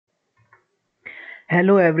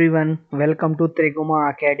Hello everyone, welcome to Triguma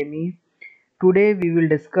Academy. Today we will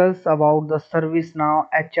discuss about the ServiceNow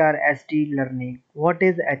HRSD learning. What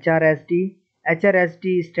is HRSD?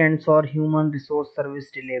 HRSD stands for Human Resource Service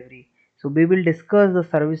Delivery. So we will discuss the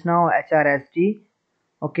ServiceNow HRSD.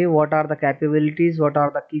 Okay, what are the capabilities? What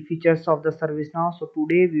are the key features of the ServiceNow? So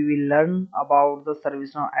today we will learn about the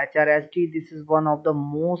ServiceNow HRSD. This is one of the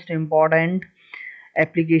most important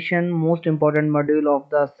most important module of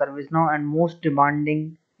the ServiceNow and most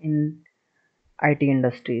demanding in IT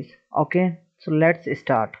industries. Okay, so let's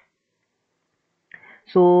start.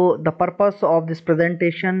 So the purpose of this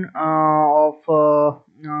presentation of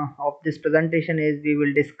this presentation is we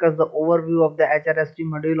will discuss the overview of the HRSD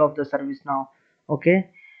module of the ServiceNow. Okay,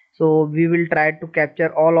 so we will try to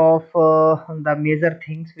capture all of the major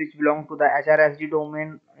things which belong to the HRSD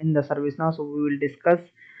domain in the ServiceNow. So we will discuss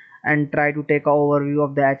and try to take an overview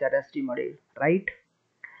of the HRSD module, right?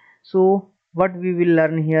 So what we will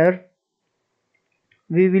learn here,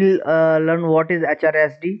 we will learn what is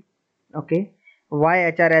HRSD, okay,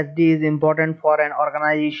 why HRSD is important for an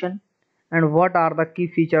organization, and what are the key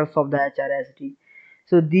features of the HRSD.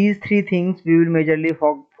 So these three things we will majorly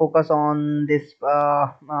focus on this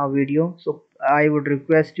video. So I would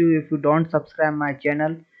request you, if you don't subscribe my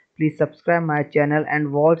channel, please subscribe my channel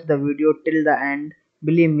and watch the video till the end.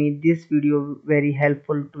 Believe me, this video very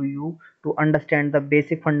helpful to you to understand the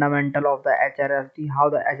basic fundamental of the HRSD, how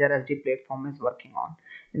the HRSD platform is working on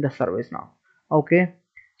in the ServiceNow. Okay,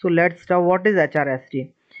 so let's start. What is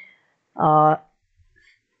HRSD? uh,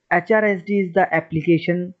 HRSD is the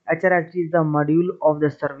application. HRSD is the module of the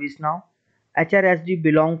ServiceNow. HRSD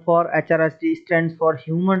belong for HRSD stands for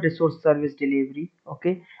Human Resource Service Delivery.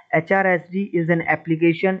 Okay, HRSD is an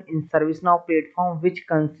application in ServiceNow platform which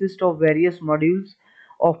consists of various modules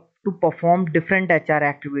of to perform different HR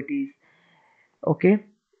activities. Okay,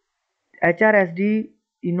 HRSD,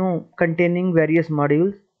 containing various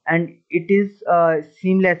modules, and it is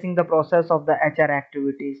seamlessing the process of the HR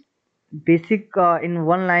activities. Basic, in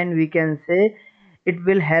one line we can say, it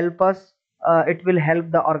will help us. It will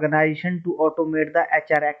help the organization to automate the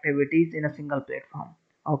HR activities in a single platform.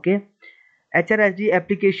 Okay, HRSD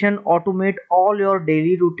application automate all your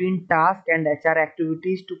daily routine tasks and HR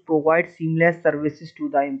activities to provide seamless services to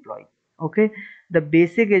the employee. Okay, the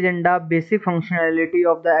basic agenda, basic functionality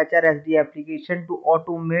of the HRSD application to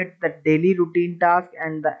automate the daily routine tasks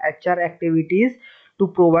and the HR activities to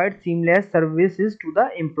provide seamless services to the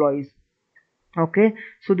employees. Okay,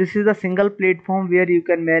 so this is a single platform where you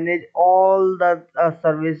can manage all the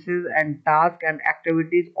services and tasks and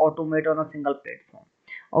activities automate on a single platform.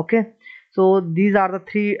 Okay, so these are the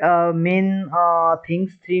three main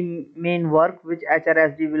things, three main work which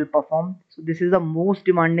HRSD will perform. So this is the most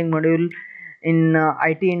demanding module in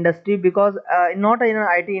IT industry, because not in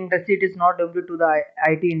IT industry, it is not limited to the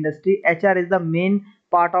IT industry. HR is the main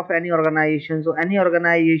part of any organization. So any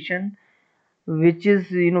organization which is,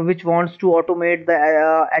 which wants to automate the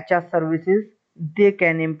HR services, they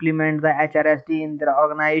can implement the HRSD in their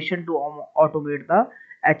organization to automate the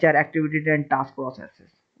HR activities and task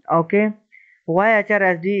processes. Okay, why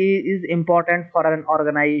HRSD is important for an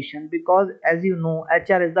organization? Because as you know,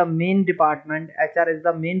 HR is the main department, HR is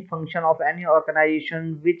the main function of any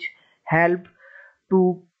organization, which help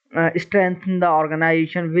to strengthen the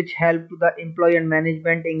organization, which help to the employee and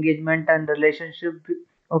management engagement and relationship.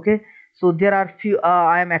 Okay, so there are few,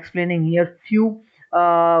 I am explaining here few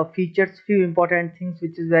features, few important things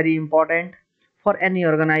which is very important for any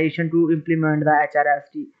organization to implement the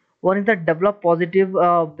HRSD. One is the develop positive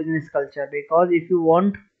business culture, because if you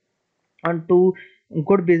want to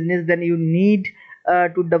good business, then you need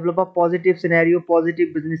to develop a positive scenario,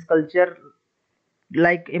 positive business culture.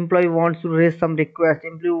 Like employee wants to raise some request,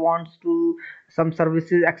 employee wants to some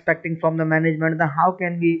services expecting from the management, then how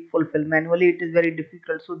can we fulfill? Manually it is very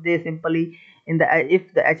difficult, so they simply, in the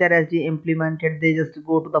if the HRSD implemented, they just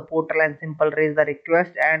go to the portal and simple raise the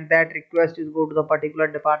request, and that request is go to the particular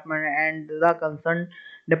department, and the concerned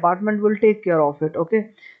department will take care of it.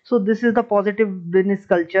 Okay, so this is the positive business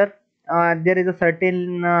culture. There is a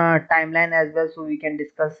certain timeline as well, so we can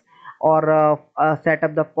discuss or set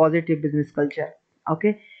up the positive business culture.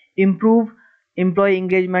 Okay, improve employee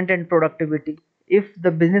engagement and productivity. If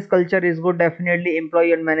the business culture is good, definitely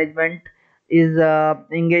employee and management is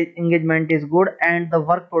engagement is good, and the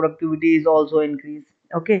work productivity is also increased.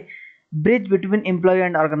 Okay, bridge between employee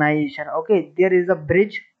and organization. Okay, there is a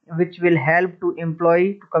bridge which will help to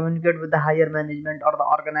employee to communicate with the higher management or the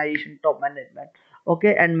organization top management.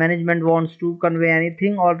 Okay, and management wants to convey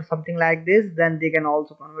anything or something like this, then they can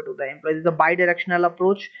also convey to the employees. It's a bi-directional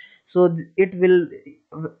approach, so it will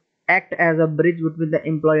act as a bridge between the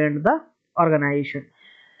employee and the organization.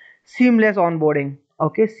 Seamless onboarding.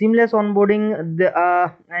 Okay, seamless onboarding,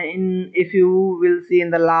 the in if you will see in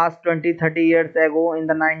the last 20-30 years ago, in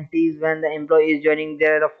the 90s, when the employee is joining,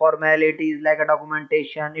 there are formalities like a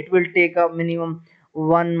documentation. It will take a minimum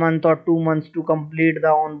 1 month or 2 months to complete the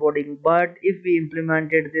onboarding. But if we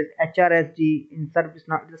implemented this HRSD in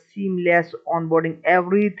ServiceNow, the seamless onboarding,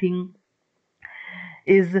 everything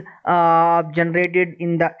is generated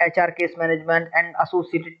in the HR case management, and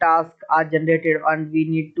associated tasks are generated, and we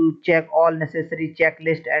need to check all necessary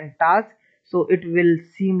checklist and tasks. So it will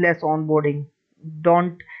seamless onboarding.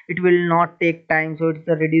 Don't, it will not take time, so it's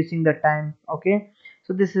reducing the time. Okay,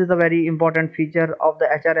 so this is a very important feature of the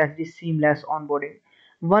HRSD, seamless onboarding.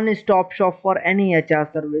 One stop shop for any HR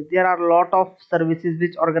service. There are a lot of services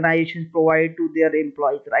which organizations provide to their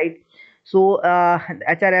employees, right? So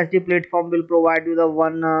HRSD platform will provide you the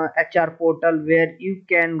one HR portal where you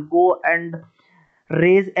can go and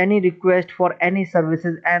raise any request for any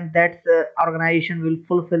services, and that organization will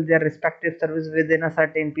fulfill their respective service within a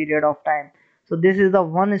certain period of time. So this is the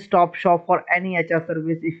one stop shop for any HR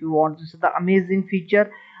service if you want. This is the amazing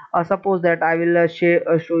feature. Suppose that I will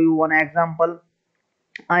show you one example.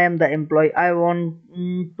 I am the employee. I want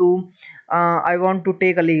to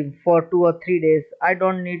take a leave for 2 or 3 days. I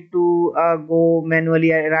don't need to go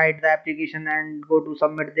manually write the application and go to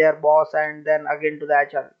submit their boss and then again to the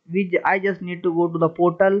HR. I just need to go to the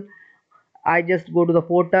portal. I just go to the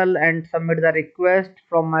portal and submit the request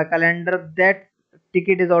from my calendar. That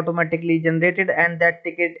ticket is automatically generated, and that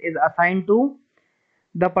ticket is assigned to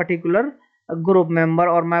the particular group member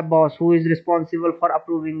or my boss who is responsible for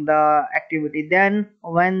approving the activity. Then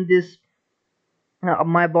when this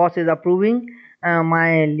my boss is approving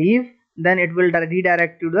my leave, then it will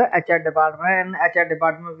redirect to the HR department, and HR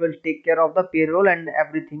department will take care of the payroll and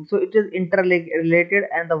everything. So it is interrelated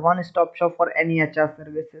and the one stop shop for any HR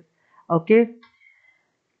services. Okay,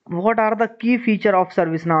 what are the key feature of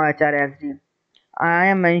ServiceNow HRSD? I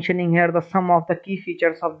am mentioning here the some of the key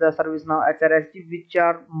features of the ServiceNow HRSD, which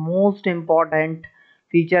are most important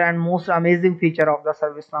feature and most amazing feature of the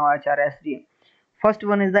ServiceNow HRSD. First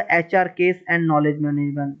one is the HR case and knowledge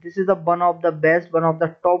management. This is the one of the best, one of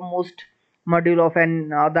the topmost module of an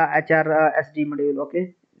the HRSD module.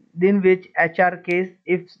 Okay, in which HR case,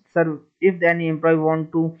 if any employee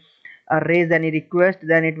want to raise any request,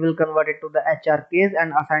 then it will convert it to the HR case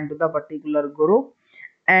and assign to the particular group,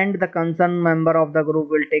 and the concerned member of the group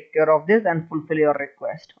will take care of this and fulfill your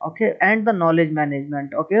request. Okay, and the knowledge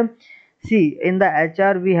management. Okay, see, in the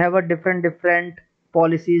HR we have a different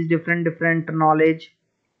policies, different knowledge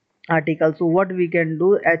articles. So what we can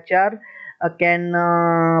do, HR can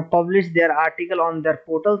publish their article on their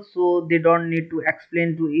portal, so they don't need to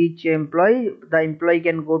explain to each employee. The employee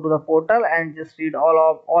can go to the portal and just read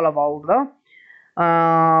all about the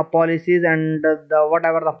policies and the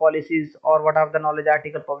whatever the policies or whatever the knowledge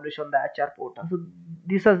article published on the HR portal. So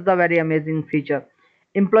this is the very amazing feature.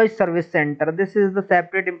 Employee service center, this is the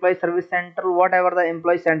separate employee service center. Whatever the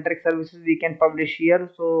employee centric services we can publish here,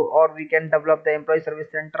 so or we can develop the employee service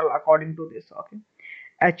center according to this. Okay,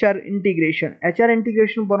 HR integration,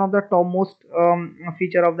 one of the topmost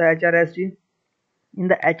feature of the HRSD. In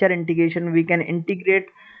the HR integration, we can integrate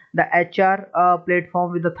the HR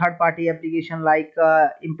platform with the third party application like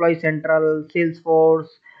employee central, Salesforce,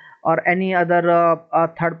 or any other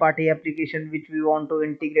third party application which we want to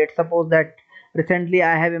integrate. Suppose that recently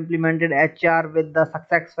I have implemented HR with the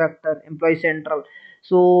success factor, employee central.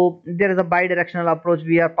 So there is a bi-directional approach.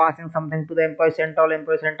 We are passing something to the employee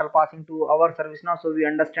central passing to our service now, so we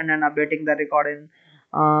understand and updating the record in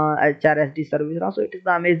HRSD service now. So it is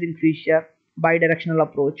the amazing feature, bi-directional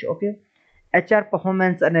approach. Okay, HR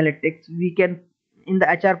performance analytics, we can, in the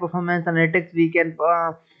HR performance analytics we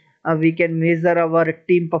can measure our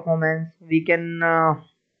team performance. We can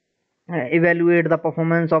evaluate the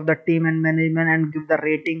performance of the team and management and give the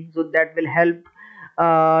rating, so that will help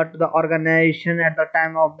to the organization at the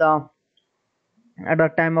time of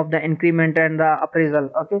the increment and the appraisal.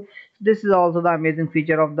 Okay, this is also the amazing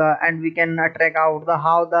feature of the, and we can track out the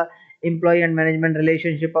how the employee and management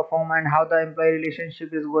relationship perform, and how the employee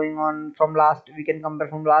relationship is going on from last, we can compare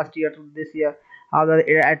from last year to this year, how the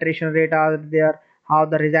attrition rate are there, how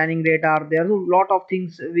the resigning rate are there. So lot of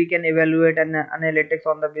things we can evaluate and analytics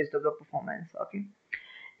on the basis of the performance. Okay,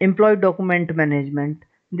 employee document management,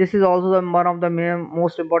 this is also the one of the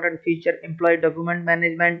most important feature, employee document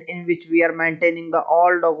management, in which we are maintaining the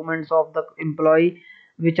all documents of the employee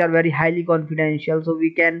which are very highly confidential. So we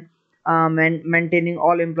can maintaining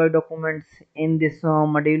all employee documents in this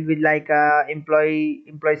module, with like employee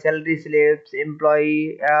salary slips,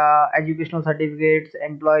 employee educational certificates,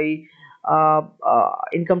 employee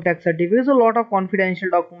income tax certificates. A lot of confidential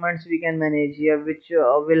documents we can manage here, which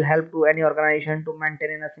will help to any organization to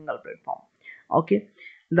maintain in a single platform. Okay,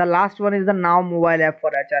 the last one is the Now mobile app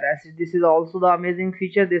for HRS. This is also the amazing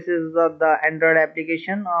feature. This is the Android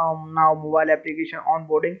application, Now mobile application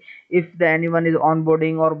onboarding. If anyone is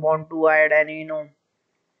onboarding or want to add any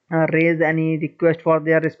raise any request for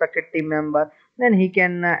their respected team member, then he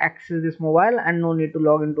can access this mobile and no need to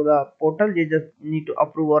log into the portal. They just need to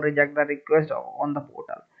approve or reject the request on the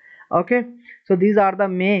portal. Okay, so these are the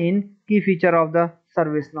main key feature of the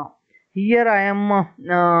ServiceNow. Here I am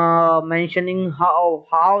mentioning how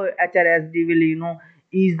HRSD will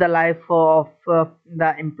ease the life of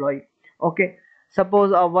the employee. Okay,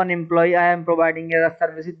 suppose one employee, I am providing a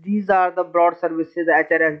service. These are the broad services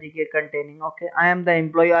HRSD containing. Okay, I am the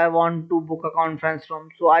employee, I want to book a conference room,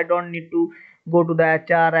 so I don't need to go to the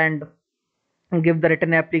HR and give the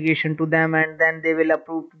written application to them and then they will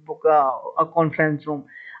approve to book a conference room.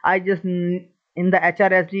 I just in the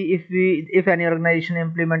HRSD, if any organization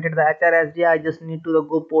implemented the HRSD, I just need to the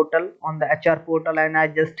go portal on the HR portal and I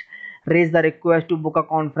just raise the request to book a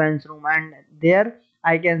conference room, and there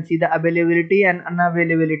I can see the availability and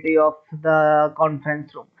unavailability of the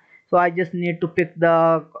conference room. So I just need to pick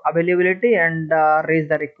the availability and raise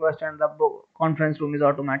the request, and the conference room is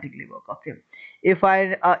automatically booked. Okay, if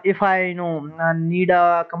I need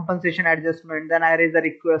a compensation adjustment, then I raise a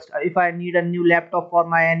request. If I need a new laptop for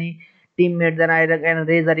my any teammate, then I can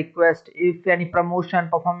raise a request. If any promotion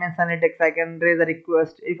performance analytics, I can raise a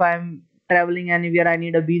request. If I'm traveling anywhere, I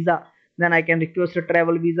need a visa, then I can request a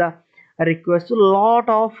travel visa request. So lot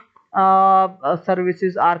of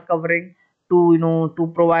services are covering to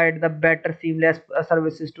to provide the better seamless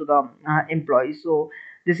services to the employees. So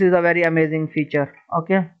this is a very amazing feature.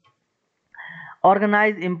 Okay,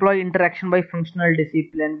 organize employee interaction by functional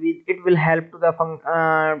discipline. It will help to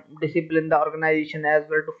the discipline the organization as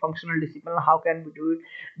well to functional discipline. How can we do it?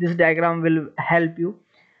 This diagram will help you.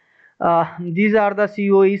 These are the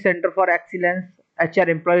CoE Center for Excellence, HR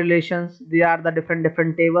Employee Relations. They are the different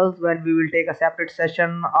tables. When we will take a separate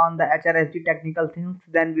session on the HRSD technical things,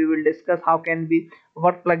 then we will discuss how can be,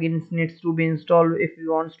 what plugins needs to be installed if we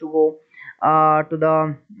wants to go to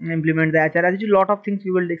the implement the HRSD. Lot of things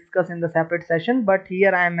we will discuss in the separate session, but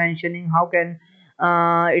here I am mentioning how can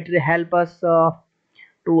it will help us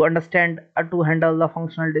to understand to handle the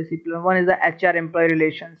functional discipline. One is the HR Employee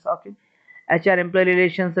Relations. Okay, HR Employee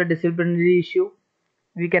Relations, a disciplinary issue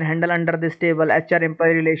we can handle under this table. HR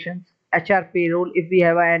Employee Relations, HR Payroll. If we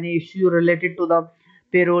have any issue related to the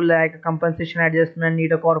payroll like a compensation adjustment,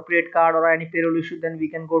 need a corporate card or any payroll issue, then we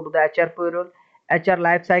can go to the HR Payroll. HR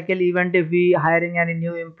life cycle event, if we hiring any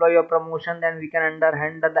new employee or promotion, then we can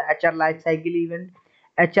handle the HR life cycle event.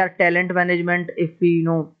 HR talent management, if we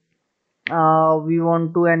we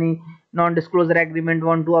want to any non-disclosure agreement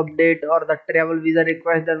want to update or the travel visa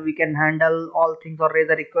request, then we can handle all things or raise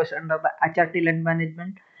a request under the HR talent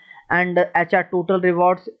management. And HR total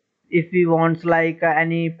rewards, if we want like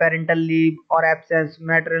any parental leave or absence,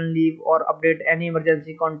 maternal leave, or update any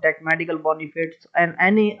emergency contact, medical benefits, and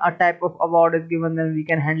any type of award is given, then we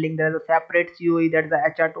can handling. There is a separate CoE, that is the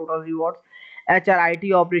HR total rewards. HR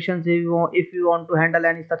IT operations, if you want to handle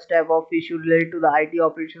any such type of issue related to the IT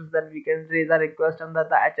operations, then we can raise a request under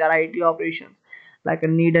the HR IT operations, like I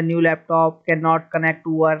need a new laptop, cannot connect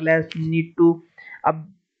to wireless, need to uh,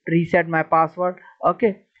 reset my password.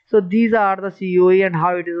 Okay, so these are the CoE and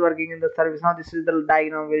how it is working in the service. Now this is the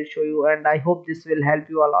diagram will show you, and I hope this will help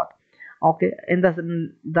you a lot. Okay, in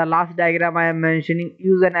the last diagram I am mentioning,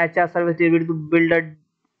 use an HR service delivery to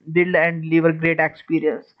build and deliver great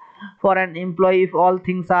experience for an employee. If all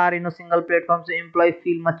things are in a single platform, so employee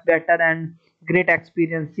feel much better and great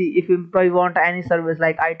experience. See, if employee want any service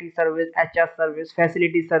like IT service, HR service,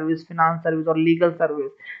 facility service, finance service, or legal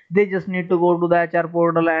service, they just need to go to the HR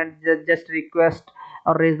portal and just request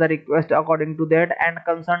or raise the request according to that, and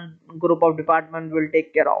concerned group of department will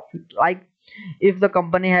take care of it. Like if the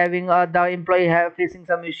company having the employee have facing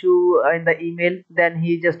some issue in the email, then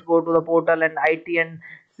he just go to the portal and IT and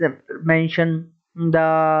mention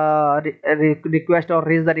the request or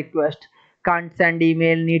raise the request. Can't send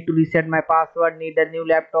email, need to reset my password, need a new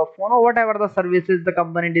laptop, phone, or whatever the services the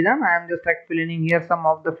company design. I am just explaining here some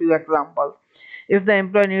of the few examples. If the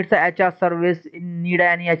employee needs a HR service, need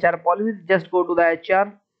any HR policy, just go to the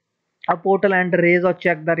HR a portal and raise or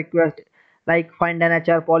check the request, like find an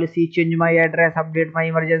HR policy, change my address, update my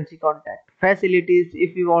emergency contact. Facilities,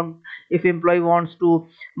 if you want, if employee wants to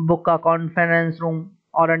book a conference room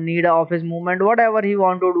or a need a office movement, whatever he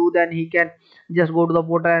want to do, then he can just go to the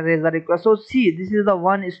portal and raise the request. So see, this is the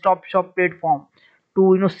one stop shop platform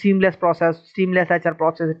to seamless HR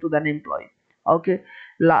process to the employee. Okay.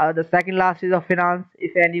 The second last is a finance.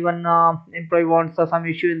 If anyone employee wants some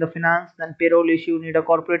issue in the finance, then payroll issue, need a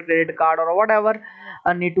corporate credit card or whatever,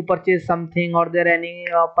 need to purchase something, or there any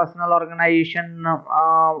personal organization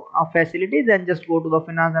facility, then just go to the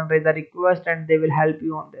finance and raise a request and they will help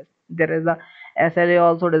you on this. There is a SLA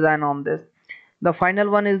also design on this. The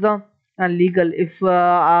final one is the legal. If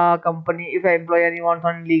a company, if an employee wants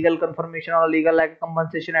on legal confirmation or legal like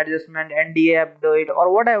compensation adjustment, NDA update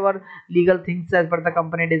or whatever legal things as per the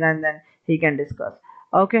company design, then he can discuss.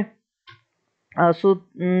 Okay.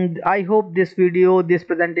 I hope this video, this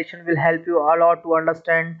presentation will help you a lot to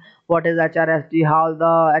understand what is HRSD, how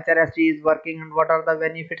the HRSD is working, and what are the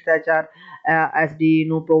benefits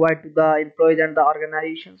HRSD provide to the employees and the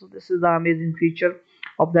organization. So this is the amazing feature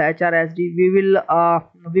of the HRSD. We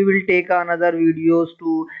will take another videos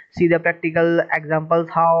to see the practical examples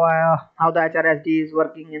how the HRSD is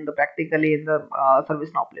working in the practically in the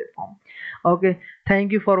ServiceNow platform. Okay,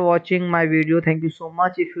 thank you for watching my video. Thank you so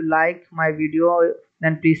much. If you like my video,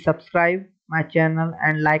 then please subscribe my channel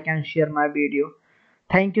and like and share my video.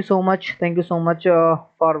 Thank you so much. Thank you so much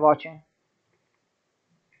for watching.